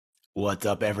What's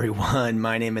up, everyone?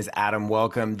 My name is Adam.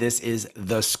 Welcome. This is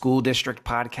the School District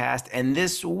Podcast. And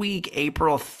this week,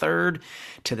 April 3rd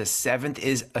to the 7th,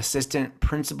 is Assistant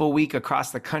Principal Week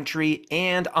across the country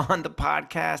and on the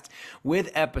podcast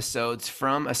with episodes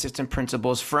from assistant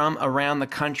principals from around the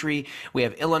country. We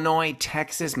have Illinois,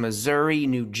 Texas, Missouri,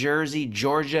 New Jersey,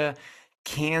 Georgia,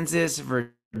 Kansas,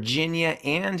 Virginia,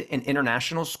 and an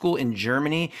international school in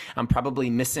Germany. I'm probably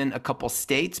missing a couple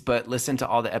states, but listen to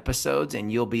all the episodes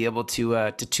and you'll be able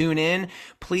to tune in.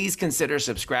 Please consider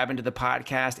subscribing to the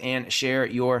podcast and share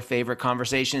your favorite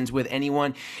conversations with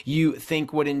anyone you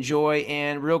think would enjoy.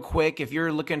 And real quick, if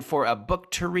you're looking for a book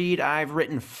to read, I've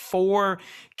written 4.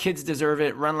 Kids Deserve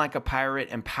It, Run Like a Pirate,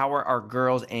 Empower Our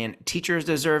Girls, and Teachers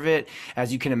Deserve It.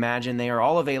 As you can imagine, they are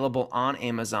all available on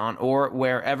Amazon or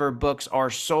wherever books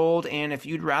are sold. And if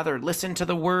you'd rather listen to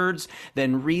the words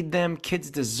than read them,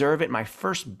 Kids Deserve It, my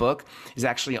first book, is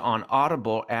actually on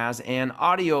Audible as an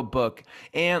audiobook.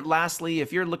 And lastly,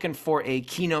 if you're looking for a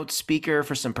keynote speaker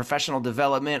for some professional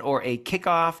development or a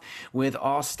kickoff with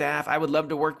all staff, I would love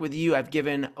to work with you. I've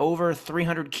given over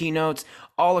 300 keynotes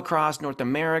all across North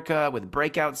America with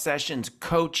breakout sessions,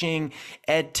 coaching,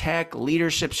 ed tech,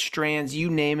 leadership strands, you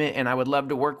name it, and I would love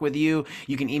to work with you.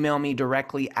 You can email me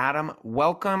directly,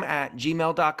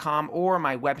 adamwelcome@gmail.com, or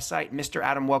my website,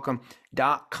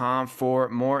 mradamwelcome.com, for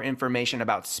more information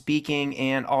about speaking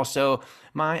and also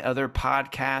my other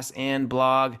podcasts and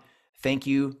blog. Thank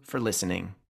you for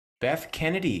listening. Beth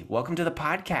Kennedy, welcome to the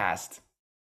podcast.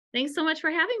 Thanks so much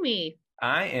for having me.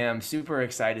 I am super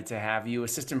excited to have you.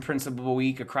 Assistant Principal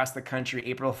Week across the country,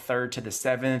 April 3rd to the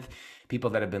 7th. People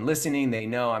that have been listening, they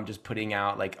know I'm just putting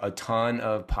out like a ton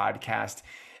of podcast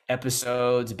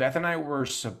episodes. Beth and I were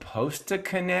supposed to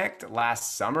connect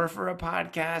last summer for a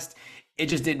podcast. It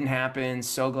just didn't happen.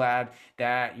 So glad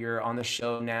that you're on the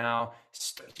show now.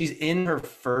 She's in her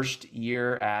first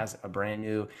year as a brand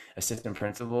new assistant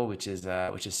principal, which is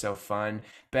so fun.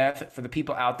 Beth, for the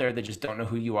people out there that just don't know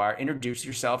who you are, introduce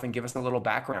yourself and give us a little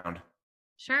background.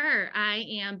 Sure. I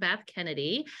am Beth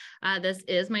Kennedy. This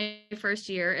is my first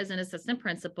year as an assistant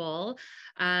principal.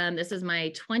 This is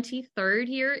my 23rd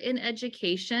year in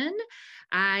education.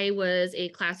 I was a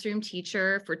classroom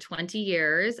teacher for 20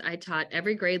 years. I taught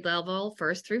every grade level,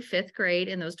 1st through 5th grade,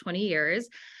 in those 20 years.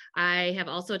 I have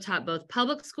also taught both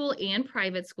public school and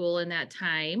private school in that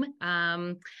time.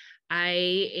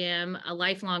 I am a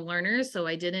lifelong learner, so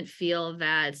I didn't feel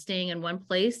that staying in one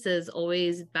place is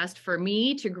always best for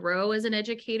me to grow as an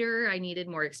educator. I needed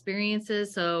more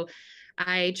experiences, so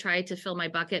I tried to fill my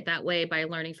bucket that way by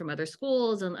learning from other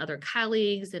schools and other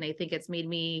colleagues, and I think it's made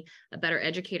me a better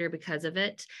educator because of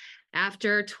it.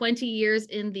 After 20 years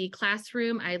in the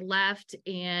classroom, I left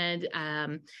and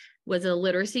was a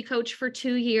literacy coach for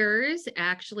 2 years,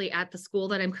 actually at the school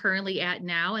that I'm currently at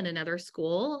now, in another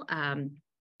school. And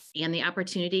the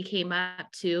opportunity came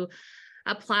up to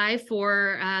apply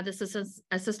for this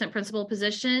assistant principal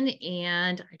position,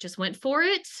 and I just went for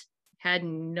it. Had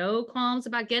no qualms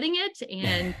about getting it,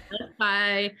 and just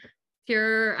by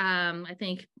pure, I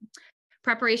think,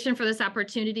 preparation for this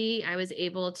opportunity, I was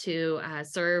able to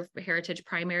serve Heritage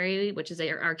Primary, which is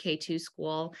our K-2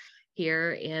 school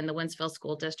here in the Wentzville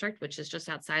School District, which is just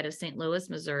outside of St. Louis,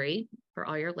 Missouri. For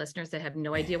all your listeners that have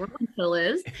no idea where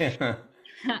Wentzville is.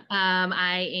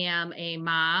 I am a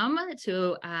mom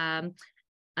to an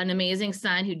amazing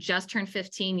son who just turned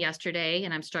 15 yesterday,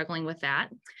 and I'm struggling with that.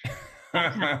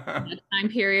 Time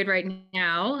period right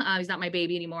now. He's not my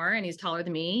baby anymore, and he's taller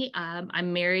than me.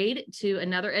 I'm married to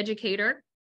another educator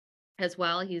as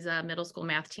well. He's a middle school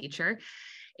math teacher.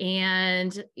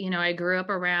 And, I grew up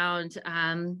around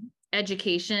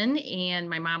education, and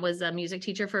my mom was a music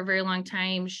teacher for a very long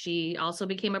time. She also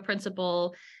became a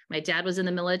principal. My dad was in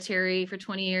the military for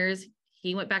 20 years.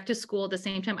 He went back to school at the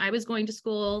same time I was going to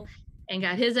school and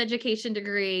got his education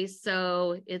degree.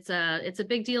 So it's a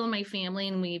big deal in my family,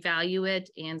 and we value it.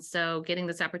 And so getting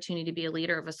this opportunity to be a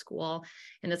leader of a school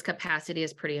in this capacity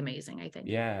is pretty amazing, I think.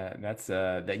 Yeah, that's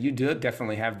that you do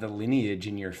definitely have the lineage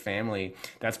in your family.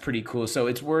 That's pretty cool. So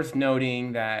it's worth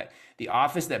noting that the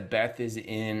office that Beth is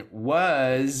in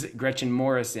was Gretchen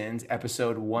Morrison's,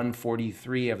 episode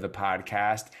 143 of the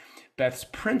podcast. Beth's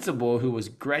principal, who was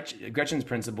Gretchen's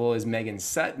principal, is Megan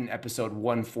Sutton, episode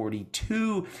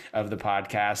 142 of the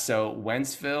podcast. So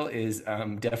Wentzville is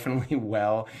definitely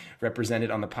well represented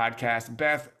on the podcast.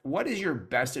 Beth, what is your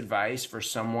best advice for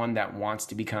someone that wants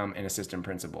to become an assistant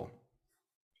principal?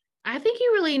 I think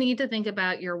you really need to think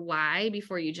about your why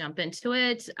before you jump into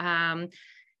it.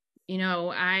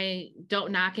 I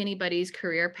don't knock anybody's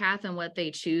career path and what they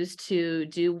choose to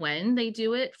do when they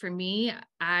do it. For me,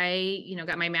 I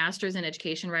got my master's in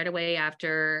education right away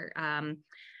after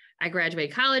I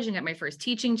graduated college and got my first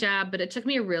teaching job, but it took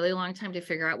me a really long time to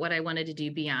figure out what I wanted to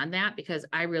do beyond that because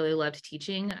I really loved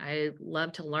teaching. I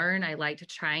love to learn. I like to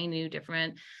try new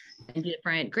different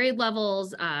grade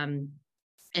levels.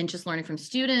 And just learning from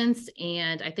students.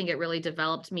 And I think it really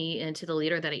developed me into the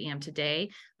leader that I am today.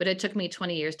 But it took me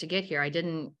 20 years to get here. I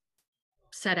didn't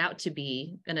set out to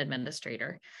be an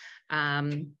administrator.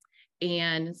 And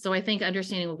so I think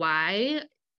understanding why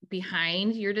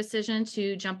behind your decision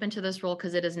to jump into this role,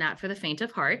 because it is not for the faint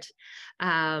of heart.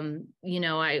 I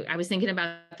was thinking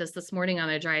about this morning on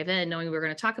the drive in, knowing we were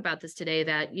going to talk about this today,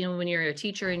 that, when you're a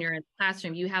teacher and you're in the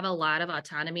classroom, you have a lot of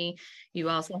autonomy. You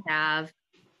also have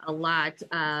a lot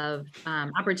of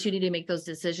opportunity to make those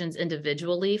decisions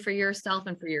individually for yourself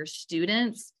and for your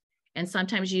students. And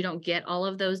sometimes you don't get all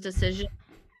of those decisions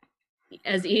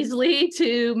as easily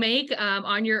to make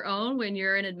on your own when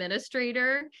you're an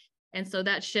administrator. And so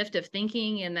that shift of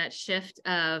thinking and that shift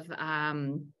of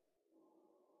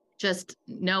just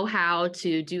know how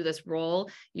to do this role,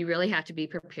 you really have to be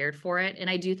prepared for it. And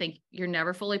I do think you're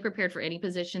never fully prepared for any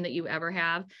position that you ever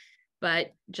have,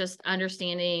 but just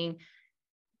understanding,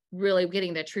 really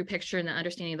getting the true picture and the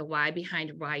understanding of the why behind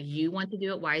why you want to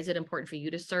do it. Why is it important for you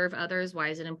to serve others? Why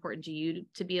is it important to you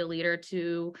to be a leader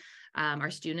to our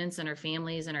students and our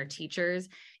families and our teachers,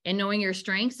 and knowing your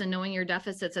strengths and knowing your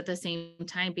deficits at the same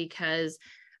time, because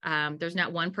there's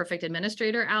not one perfect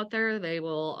administrator out there. They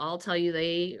will all tell you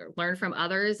they learn from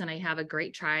others. And I have a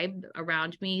great tribe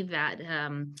around me that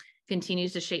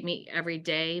continues to shape me every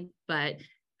day. But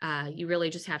you really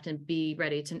just have to be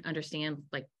ready to understand,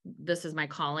 like, this is my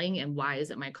calling, and why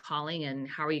is it my calling, and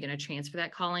how are you going to transfer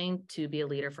that calling to be a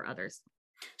leader for others?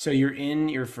 So you're in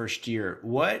your first year.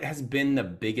 What has been the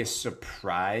biggest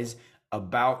surprise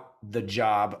about the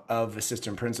job of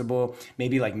assistant principal?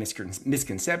 Maybe like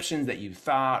misconceptions that you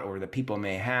thought or that people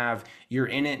may have. You're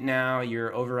in it now.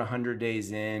 You're over 100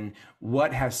 days in.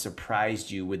 What has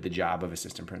surprised you with the job of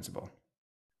assistant principal?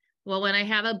 Well, when I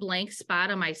have a blank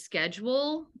spot on my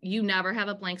schedule, you never have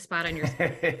a blank spot on your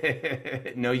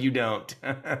schedule. No, you don't.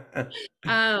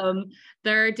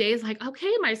 There are days like,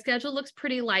 okay, my schedule looks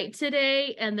pretty light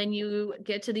today. And then you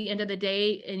get to the end of the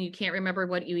day and you can't remember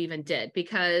what you even did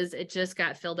because it just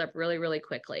got filled up really, really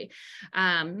quickly.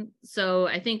 So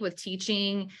I think with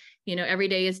teaching, every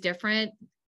day is different.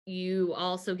 You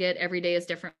also get every day is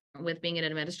different with being an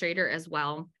administrator as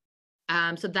well.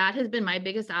 So that has been my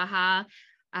biggest aha.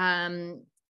 Let's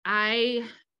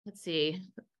see.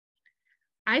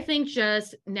 I think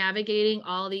just navigating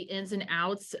all the ins and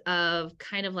outs of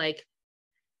kind of like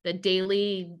the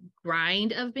daily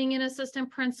grind of being an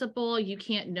assistant principal. You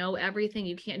can't know everything.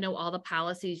 You can't know all the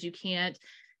policies. You can't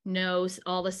know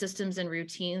all the systems and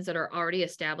routines that are already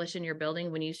established in your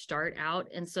building when you start out.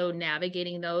 And so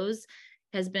navigating those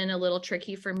has been a little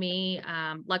tricky for me.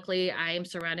 Luckily, I am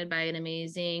surrounded by an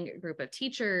amazing group of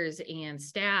teachers and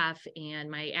staff, and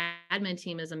my admin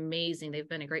team is amazing. They've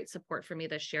been a great support for me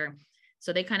this year.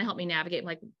 So they kind of help me navigate,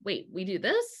 like, wait, we do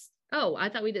this? Oh, I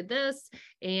thought we did this.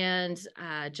 And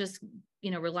just,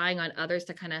 relying on others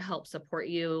to kind of help support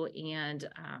you and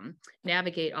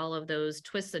navigate all of those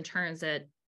twists and turns that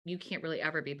you can't really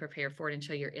ever be prepared for it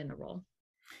until you're in the role.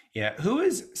 Yeah. Who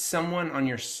is someone on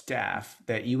your staff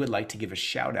that you would like to give a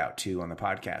shout out to on the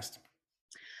podcast?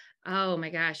 Oh my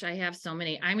gosh, I have so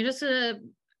many. I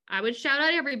would shout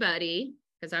out everybody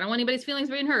because I don't want anybody's feelings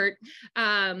being hurt.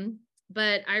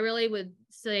 But I really would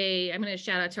say I'm going to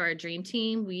shout out to our dream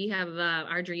team. We have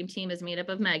our dream team is made up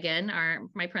of Megan,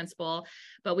 my principal,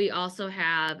 but we also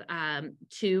have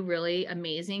two really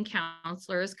amazing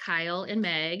counselors, Kyle and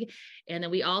Meg. And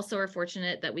then we also are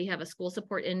fortunate that we have a school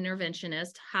support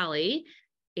interventionist, Holly.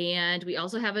 And we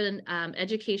also have an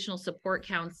educational support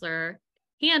counselor,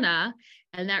 Hannah,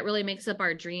 and that really makes up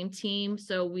our dream team.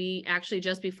 So we actually,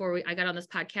 just before I got on this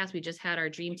podcast, we just had our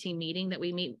dream team meeting that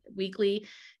we meet weekly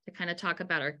to kind of talk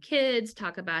about our kids,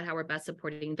 talk about how we're best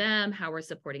supporting them, how we're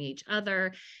supporting each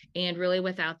other. And really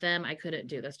without them, I couldn't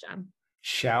do this job.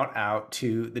 Shout out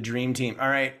to the dream team. All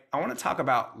right. I want to talk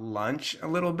about lunch a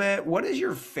little bit. What is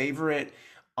your favorite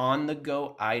on the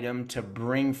go item to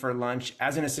bring for lunch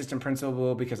as an assistant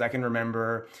principal? Because I can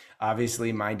remember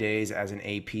obviously my days as an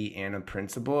AP and a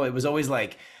principal. It was always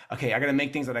like, okay, I got to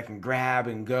make things that I can grab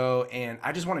and go. And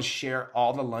I just want to share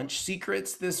all the lunch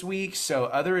secrets this week so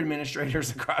other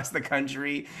administrators across the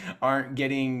country aren't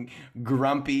getting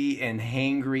grumpy and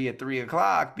hangry at 3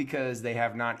 o'clock because they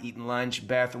have not eaten lunch.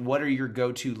 Beth, what are your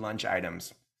go-to lunch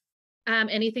items?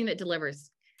 Anything that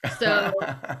delivers. So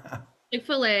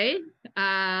Chick-fil-A,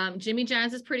 Jimmy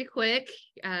John's is pretty quick.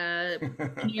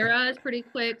 Panera is pretty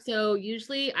quick. So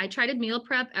usually I try to meal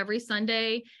prep every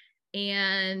Sunday.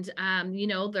 And,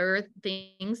 there are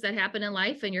things that happen in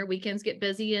life and your weekends get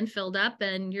busy and filled up,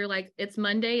 and you're like, it's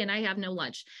Monday and I have no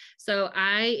lunch. So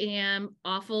I am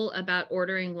awful about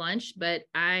ordering lunch, but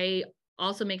I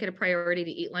also make it a priority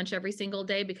to eat lunch every single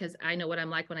day because I know what I'm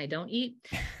like when I don't eat.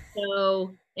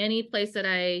 So any place that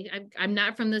I'm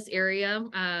not from this area.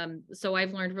 So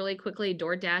I've learned really quickly,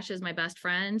 DoorDash is my best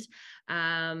friend.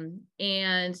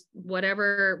 And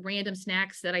whatever random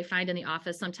snacks that I find in the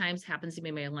office sometimes happens to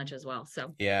be my lunch as well.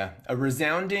 So Yeah, a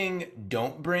resounding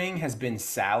don't bring has been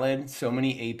salad. So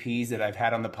many APs that I've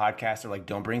had on the podcast are like,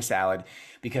 don't bring salad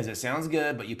because it sounds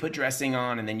good, but you put dressing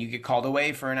on and then you get called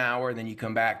away for an hour, and then you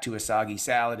come back to a soggy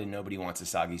salad and nobody wants a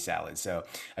soggy salad. So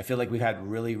I feel like we've had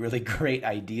really, really great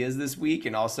ideas this week,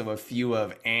 and also a few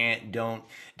of,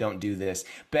 don't do this.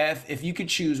 Beth, if you could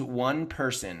choose one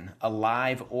person,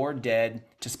 alive or dead,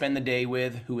 to spend the day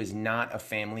with who is not a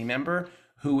family member,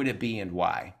 who would it be and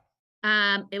why?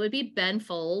 It would be Ben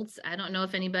Folds. I don't know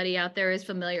if anybody out there is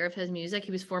familiar with his music.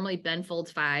 He was formerly Ben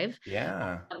Folds 5,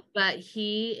 Yeah. but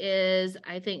he is,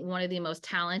 I think, one of the most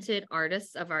talented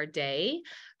artists of our day.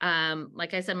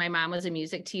 Like I said, my mom was a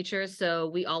music teacher, so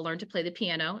we all learned to play the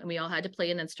piano and we all had to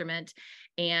play an instrument.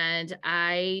 And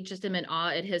I just am in awe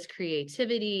at his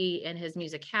creativity and his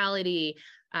musicality.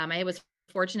 I was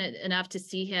fortunate enough to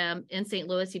see him in St.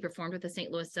 Louis. He performed with the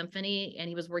St. Louis Symphony and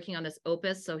he was working on this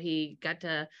opus. So he got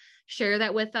to share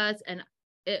that with us. And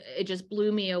it just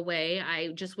blew me away. I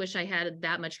just wish I had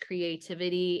that much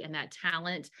creativity and that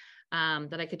talent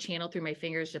that I could channel through my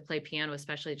fingers to play piano,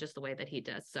 especially just the way that he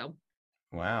does. So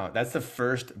Wow, that's the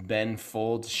first Ben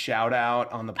Folds shout out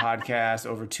on the podcast,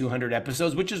 over 200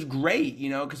 episodes, which is great,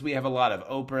 because we have a lot of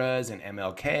Oprahs and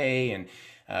MLK and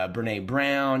Brene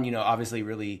Brown, obviously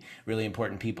really, really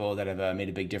important people that have made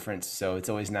a big difference. So it's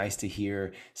always nice to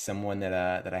hear someone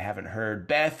that I haven't heard.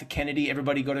 Beth Kennedy,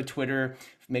 everybody go to Twitter.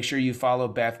 Make sure you follow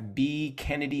Beth. B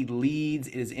Kennedy Leads.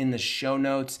 It is in the show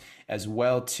notes as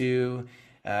well too.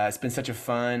 It's been such a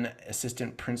fun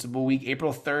assistant principal week,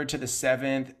 April 3rd to the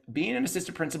 7th. Being an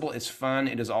assistant principal is fun.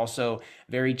 It is also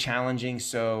very challenging.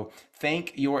 So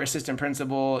thank your assistant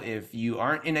principal. If you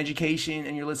aren't in education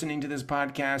and you're listening to this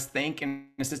podcast, thank an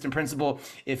assistant principal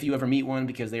if you ever meet one,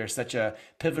 because they are such a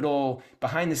pivotal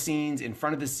behind the scenes, in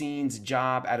front of the scenes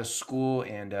job at a school,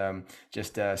 and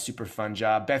just a super fun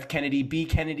job. Beth Kennedy, B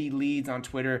Kennedy Leads on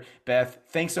Twitter. Beth,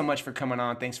 thanks so much for coming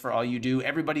on. Thanks for all you do.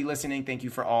 Everybody listening, thank you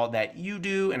for all that you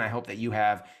do, and I hope that you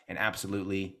have an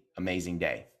absolutely amazing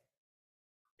day.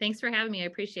 thanks for having me. I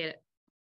appreciate it.